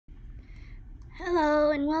Hello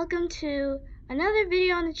and welcome to another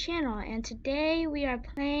video on the channel, and today we are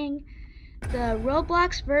playing the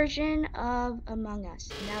Roblox version of Among Us.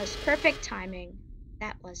 And that was perfect timing.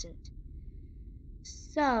 That wasn't.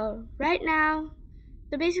 So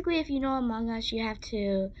basically if you know Among Us, you have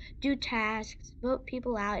to do tasks, vote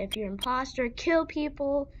people out if you're imposter, kill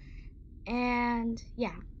people, and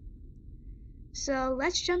yeah. So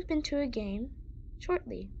let's jump into a game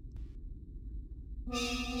shortly.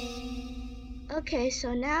 Okay,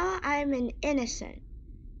 so now I'm an innocent.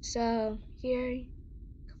 So here,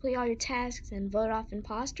 complete all your tasks and vote off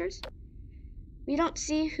imposters. We don't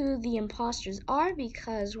see who the imposters are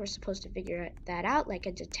because we're supposed to figure that out like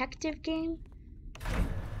a detective game.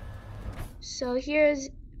 So here's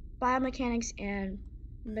biomechanics and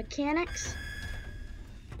mechanics.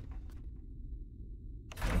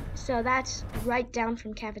 So that's right down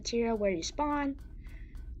from cafeteria where you spawn.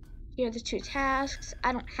 Here are the two tasks.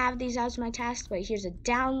 I don't have these as my tasks, but here's a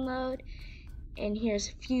download, and here's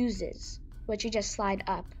fuses, which you just slide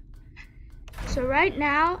up. So right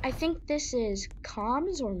now, I think this is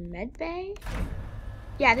comms or medbay.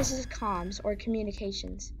 Yeah, this is comms or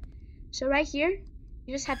communications. So right here,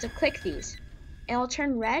 you just have to click these, and it'll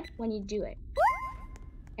turn red when you do it.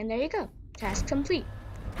 And there you go, task complete.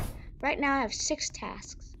 Right now I have 6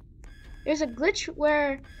 tasks. There's a glitch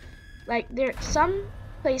where, some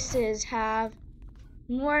places have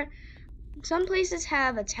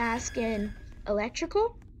a task in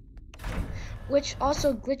electrical, which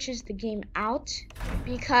also glitches the game out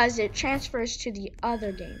because it transfers to the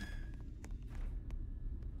other game.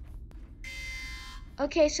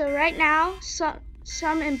 Okay, so right now,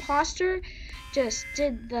 some imposter just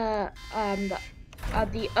did the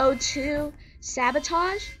O2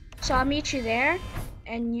 sabotage. So I'll meet you there,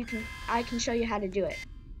 and I can show you how to do it.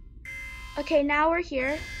 Okay, now we're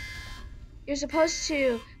here. You're supposed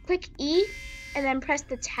to click E and then press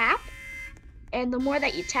the tap, and the more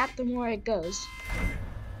that you tap, the more it goes.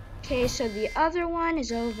 Okay, so the other one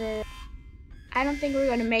is over. I don't think we're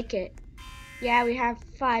gonna make it. Yeah, we have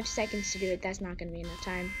 5 seconds to do it. That's not gonna be enough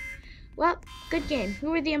time. Well, good game.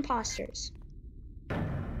 Who are the imposters?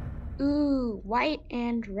 Ooh, white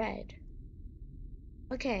and red.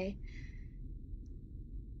 Okay.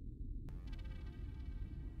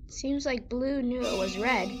 Seems like blue knew it was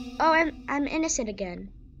red. Oh, I'm innocent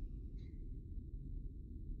again.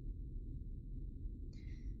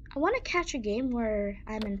 I want to catch a game where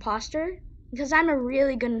I'm imposter because I'm a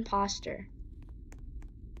really good imposter.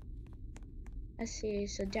 Let's see.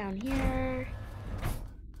 So down here,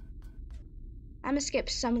 I'm gonna skip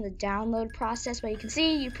some of the download process, but you can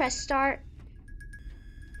see you press start,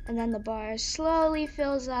 and then the bar slowly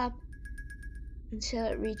fills up until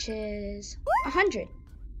it reaches 100.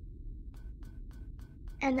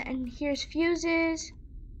 And then here's fuses.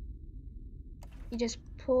 You just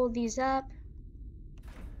pull these up.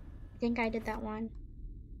 I think I did that one.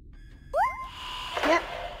 Yep.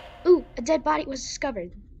 Ooh, a dead body was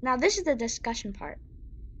discovered. Now this is the discussion part.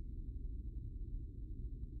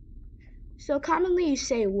 So commonly you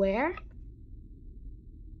say where,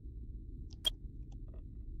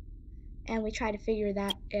 and we try to figure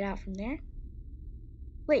it out from there.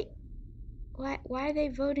 Wait, why are they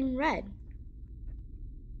voting red?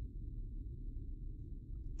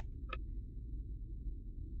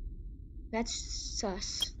 That's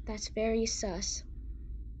sus. That's very sus.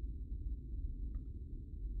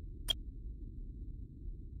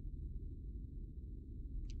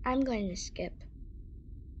 I'm going to skip.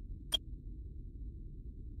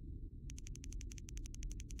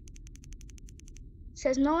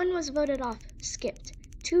 Says no one was voted off. Skipped.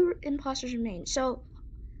 2 imposters remain. So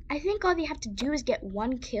I think all they have to do is get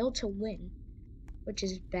 1 kill to win, which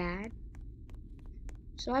is bad.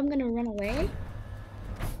 So I'm gonna run away.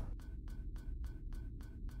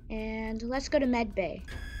 And let's go to medbay.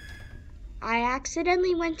 I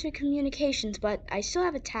accidentally went to communications, but I still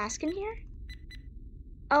have a task in here.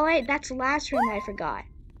 Oh wait, that's the last room I forgot.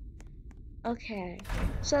 Okay,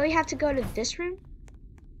 so we have to go to this room.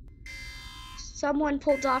 Someone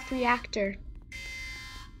pulled off reactor.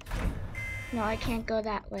 No, I can't go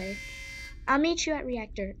that way. I'll meet you at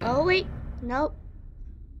reactor. Oh wait, nope.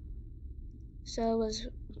 So it was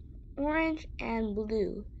orange and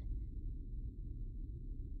blue.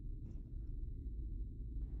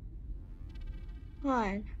 Hold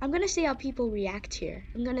on, I'm gonna see how people react here.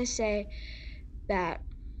 I'm gonna say that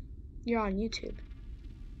you're on YouTube.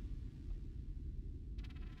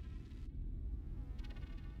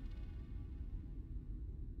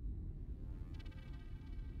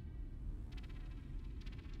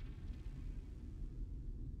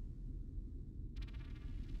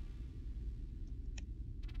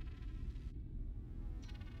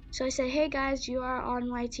 So I said, hey guys, you are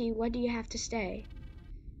on YT. What do you have to say?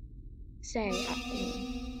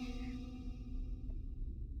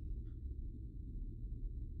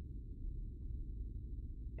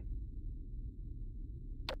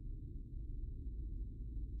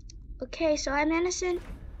 Okay, so I'm innocent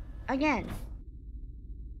again.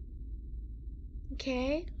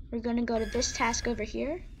 Okay, we're gonna go to this task over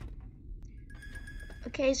here.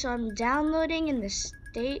 Okay, so I'm downloading in the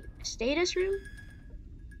status room.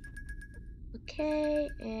 Okay,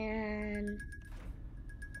 and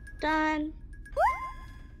done.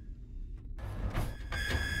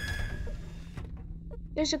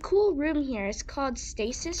 There's a cool room here. It's called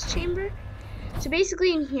Stasis Chamber. So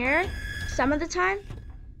basically in here, some of the time,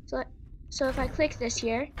 so if I click this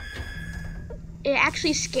here, it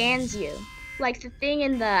actually scans you. Like the thing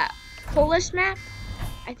in the Polis map.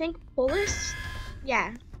 I think Polis?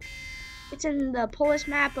 Yeah. It's in the Polis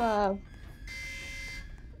map of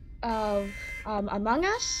Among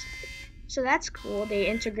Us. So that's cool. They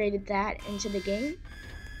integrated that into the game.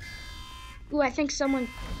 Ooh, I think someone...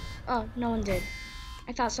 Oh, no one did.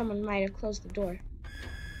 I thought someone might have closed the door.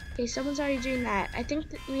 Okay, someone's already doing that. I think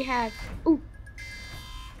that we have... Ooh!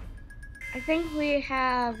 I think we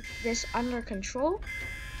have this under control.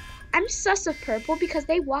 I'm sus of purple because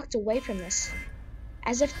they walked away from this.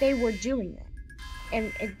 As if they were doing it.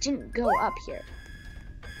 And it didn't go up here.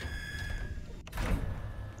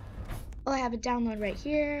 Oh, I have a download right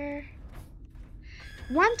here.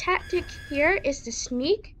 One tactic here is to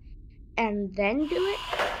sneak and then do it.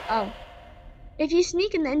 Oh. If you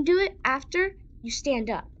sneak and then do it after, you stand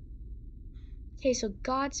up. Okay, so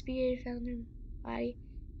Godspeed found him body.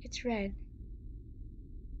 It's red.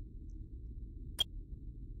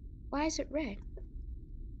 Why is it red?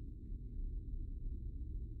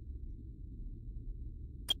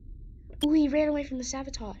 Ooh, he ran away from the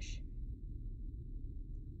sabotage.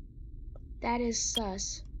 That is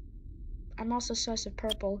sus. I'm also sus of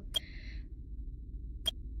purple.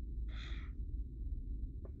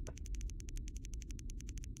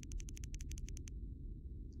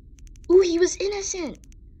 Ooh, he was innocent.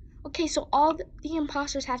 Okay, so all the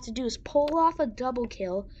imposters have to do is pull off a double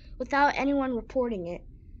kill without anyone reporting it.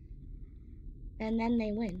 And then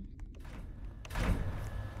they win.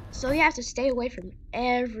 So you have to stay away from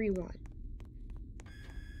everyone.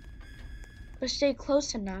 But stay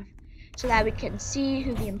close enough so that we can see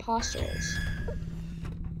who the imposter is.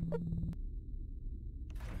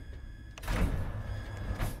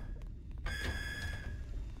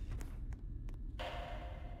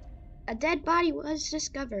 A dead body was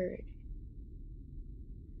discovered.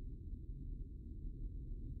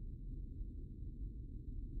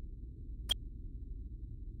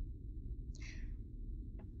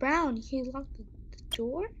 Brown, he locked the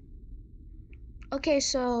door? Okay,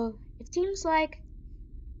 so it seems like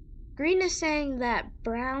Green is saying that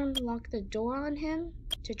Brown locked the door on him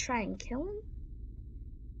to try and kill him.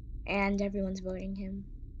 And everyone's voting him.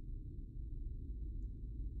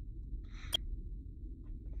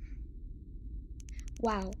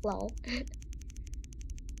 Wow, lol.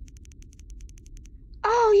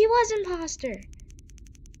 Oh, he was imposter.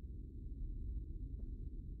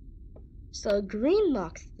 So Green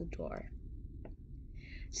locked the door.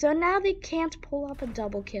 So now they can't pull up a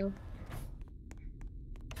double kill.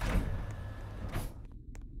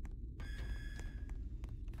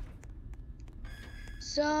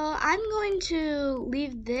 So I'm going to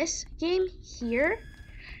leave this game here.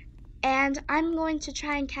 And I'm going to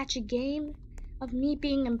try and catch a game of me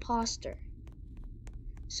being imposter.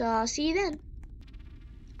 So I'll see you then.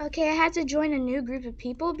 Okay, I had to join a new group of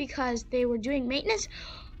people because they were doing maintenance.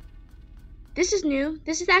 This is new.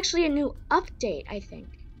 This is actually a new update, I think.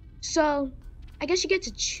 So, I guess you get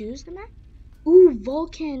to choose the map. Ooh,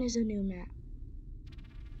 Vulcan is a new map.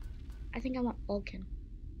 I think I want Vulcan.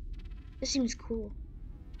 This seems cool.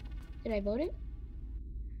 Did I vote it?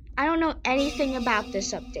 I don't know anything about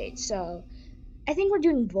this update, so I think we're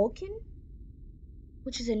doing Vulcan,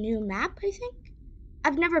 which is a new map, I think.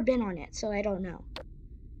 I've never been on it, so I don't know.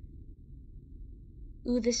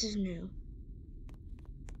 Ooh, this is new.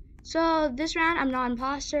 So this round, I'm not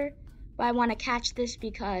imposter, but I want to catch this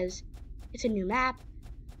because it's a new map.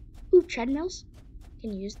 Ooh, treadmills.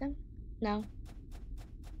 Can you use them? No.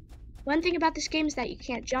 One thing about this game is that you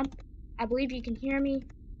can't jump. I believe you can hear me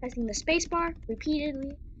pressing the spacebar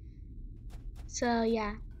repeatedly. So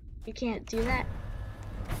yeah, you can't do that.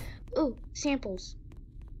 Ooh, samples.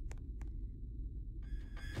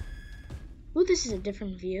 Ooh, this is a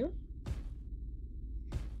different view.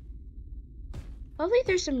 Hopefully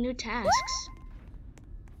there's some new tasks,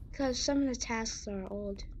 because some of the tasks are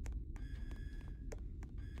old.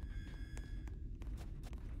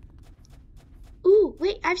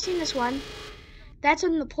 I've seen this one. That's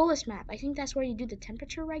on the Polis map. I think that's where you do the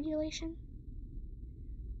temperature regulation.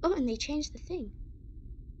 Oh, and they changed the thing.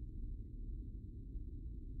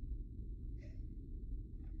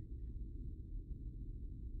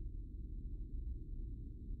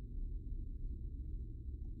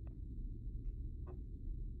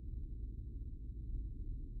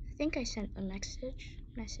 I think I sent a message.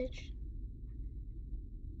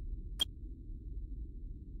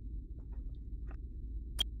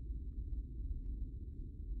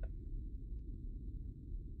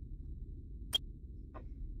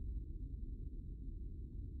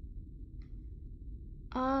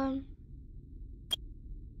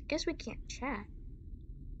 I guess we can't chat.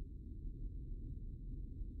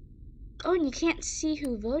 Oh, and you can't see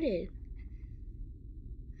who voted.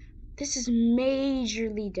 This is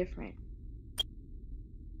majorly different.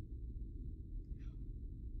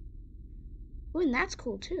 Oh, and that's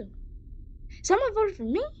cool too. Someone voted for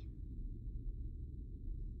me?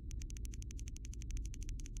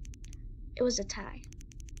 It was a tie.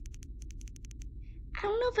 I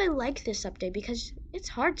don't know if I like this update because it's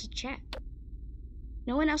hard to chat.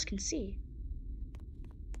 No one else can see.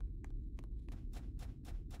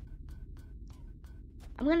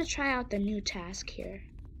 I'm gonna try out the new task here.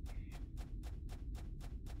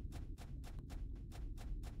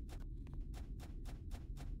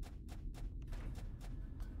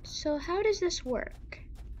 So how does this work?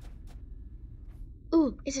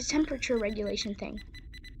 Ooh, it's a temperature regulation thing.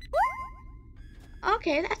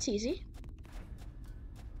 Okay, that's easy.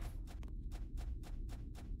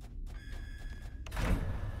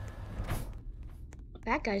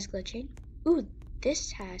 That guy's glitching. Ooh,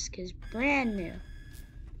 this task is brand new.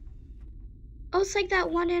 Oh, it's like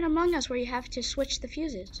that one in Among Us where you have to switch the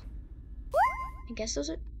fuses. I guess those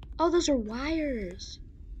are... Oh, those are wires.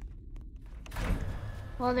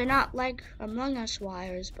 Well, they're not like Among Us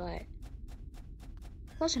wires, but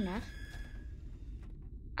close enough.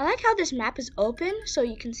 I like how this map is open so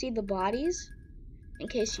you can see the bodies in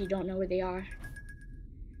case you don't know where they are.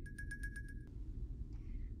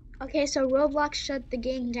 Okay, so Roblox shut the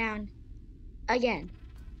game down again.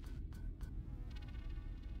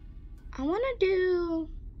 I want to do...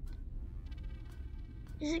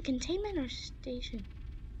 Is it containment or station?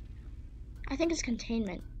 I think it's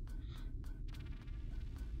containment.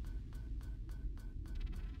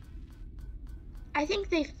 I think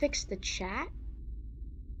they fixed the chat.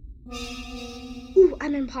 Ooh,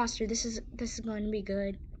 I'm imposter. This is going to be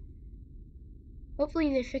good.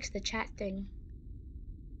 Hopefully they fix the chat thing.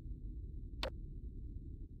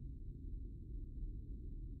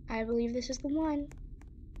 I believe this is the one.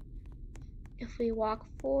 If we walk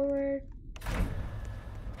forward.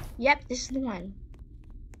 Yep, this is the one.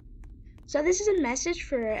 So this is a message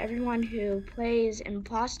for everyone who plays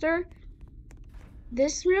Impostor.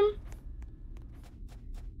 This room,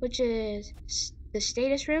 which is the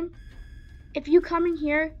status room, if you come in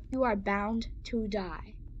here, you are bound to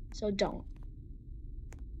die. So don't.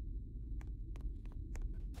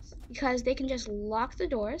 Because they can just lock the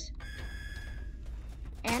doors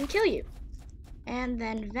and kill you. And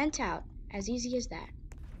then vent out. As easy as that.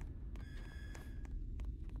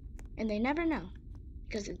 And they never know.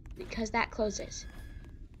 Because that closes.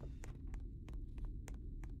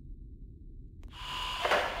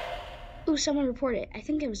 Ooh, someone reported it. I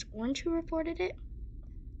think it was Orange who reported it.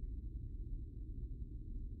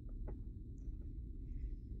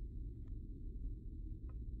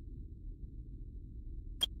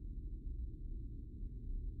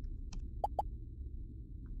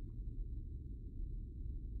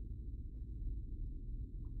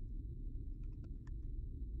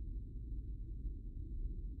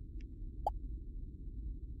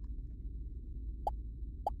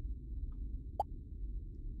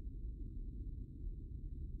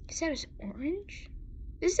 He said it was Orange?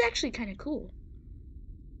 This is actually kind of cool.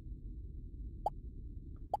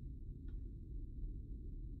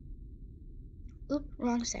 Oop,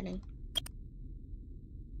 wrong setting.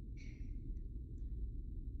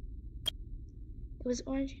 It was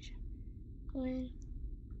Orange.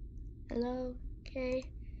 Hello, okay.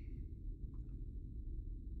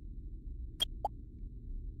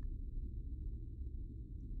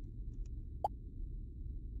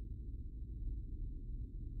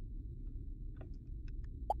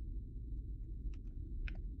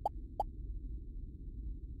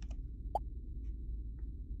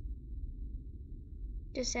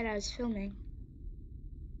 Just said I was filming.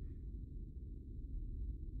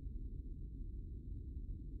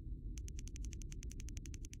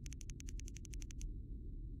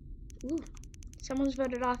 Ooh, someone's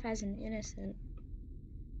voted off as an innocent.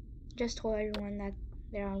 Just told everyone that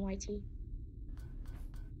they're on YT.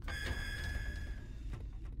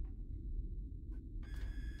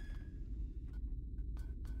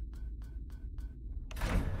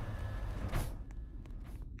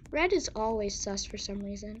 Red is always sus for some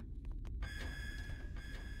reason.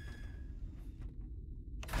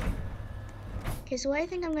 Okay, so what I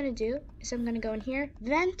think I'm gonna do is I'm gonna go in here,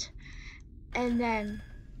 vent, and then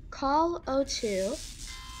call O2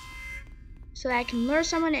 so that I can lure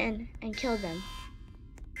someone in and kill them.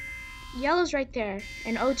 Yellow's right there,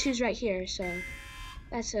 and O2's right here, so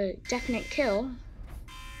that's a definite kill.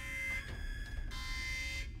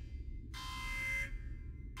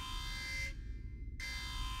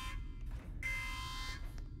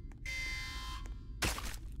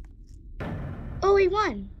 Oh, he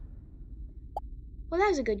won! Well, that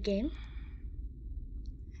was a good game.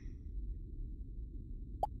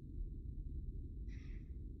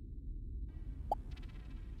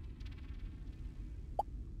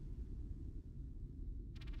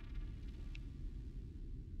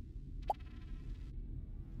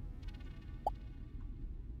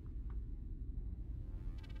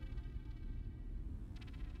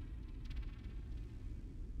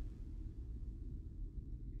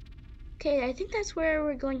 Okay, I think that's where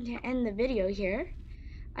we're going to end the video here.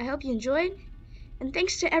 I hope you enjoyed, and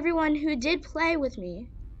thanks to everyone who did play with me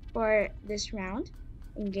for this round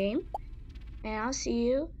in game, and I'll see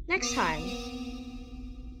you next time.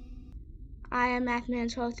 I am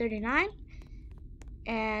Mathman1239,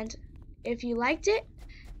 and if you liked it,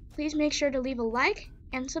 please make sure to leave a like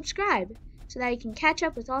and subscribe so that you can catch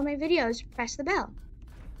up with all my videos. Press the bell.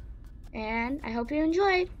 And I hope you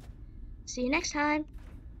enjoyed. See you next time.